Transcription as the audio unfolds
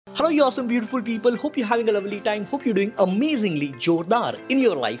Hello, you awesome, beautiful people. Hope you're having a lovely time. Hope you're doing amazingly jordar in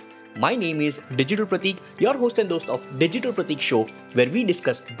your life. My name is Digital Pratik, your host and host of Digital Pratik Show, where we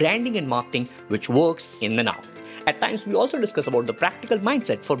discuss branding and marketing which works in the now. At times, we also discuss about the practical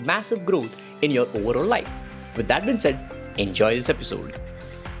mindset for massive growth in your overall life. With that being said, enjoy this episode.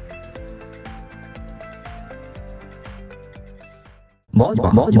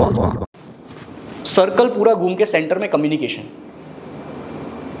 Circle पूरा घूम के centre में communication,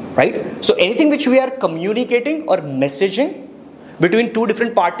 right? So anything which we are communicating or messaging between two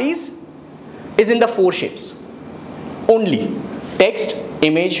different parties is in the four shapes only: text,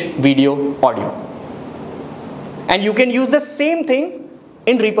 image, video, audio. And you can use the same thing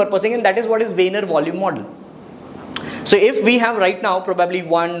in repurposing, and that is what is Vayner volume model. So if we have right now probably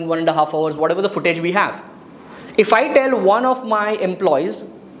 1.5 hours, whatever the footage we have, if I tell one of my employees,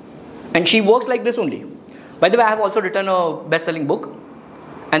 and she works like this only. By the way, I have also written a best-selling book,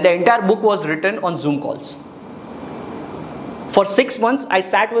 and the entire book was written on Zoom calls. For 6 months, I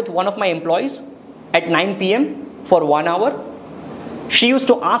sat with one of my employees at 9 p.m. for 1 hour. She used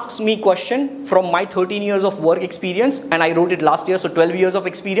to ask me question from my 13 years of work experience, and I wrote it last year, so 12 years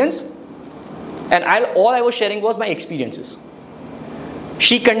of experience. And all I was sharing was my experiences.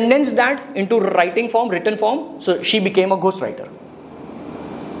 She condensed that into writing form, written form, so she became a ghostwriter.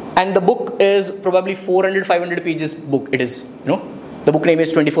 And the book is probably 400-500 pages book. It is, the book name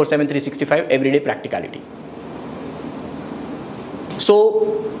is 24/7 365 Everyday Practicality. So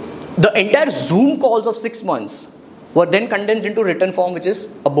the entire Zoom calls of 6 months were then condensed into written form, which is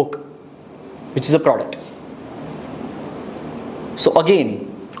a book, which is a product. So again,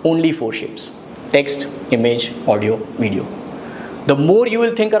 only four shapes: text, image, audio, video. The more you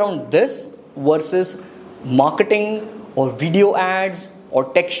will think around this versus marketing or video ads or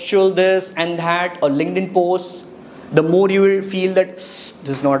textual this and that or LinkedIn posts, the more you will feel that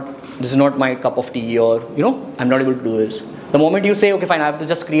this is not my cup of tea, or I'm not able to do this. The moment you say, okay, fine, I have to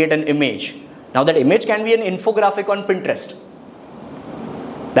just create an image. Now that image can be an infographic on Pinterest.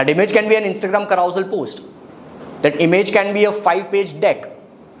 That image can be an Instagram carousel post. That image can be a 5-page deck.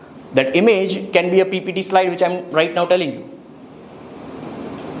 That image can be a PPT slide, which I'm right now telling you.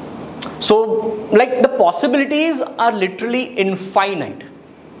 So, like, the possibilities are literally infinite.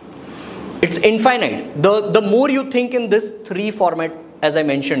 It's infinite. The more you think in this 3 format, as I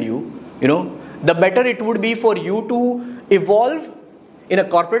mentioned the better it would be for you to evolve in a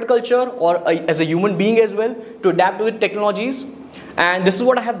corporate culture or as a human being as well, to adapt with technologies. And this is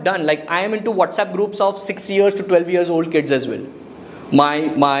what I have done. Like, I am into WhatsApp groups of 6 years to 12 years old kids as well. My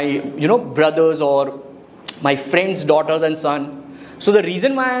brothers or my friends' daughters and son. So the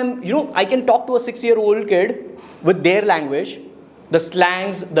reason why I can talk to a 6-year-old kid with their language, the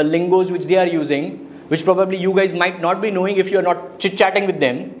slangs, the lingos which they are using, which probably you guys might not be knowing if you are not chit-chatting with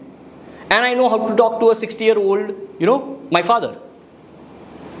them. And I know how to talk to a 60-year-old, my father.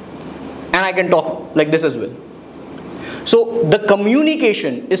 And I can talk like this as well. So the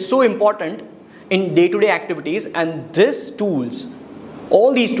communication is so important in day-to-day activities, and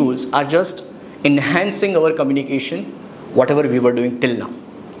all these tools are just enhancing our communication, whatever we were doing till now.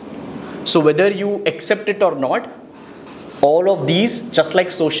 So whether you accept it or not, all of these, just like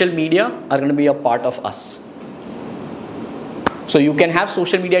social media, are going to be a part of us. So you can have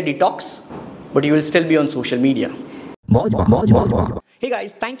social media detox, but you will still be on social media. Hey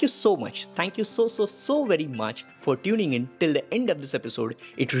guys, thank you so much. Thank you so very much for tuning in till the end of this episode.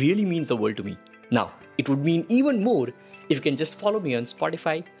 It really means the world to me. Now, it would mean even more if you can just follow me on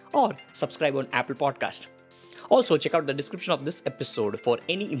Spotify or subscribe on Apple Podcast. Also, check out the description of this episode for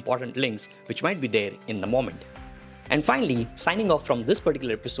any important links which might be there in the moment. And finally, signing off from this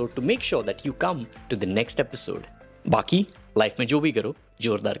particular episode to make sure that you come to the next episode. Baki, life mein jo bhi karo,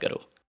 jordar karo.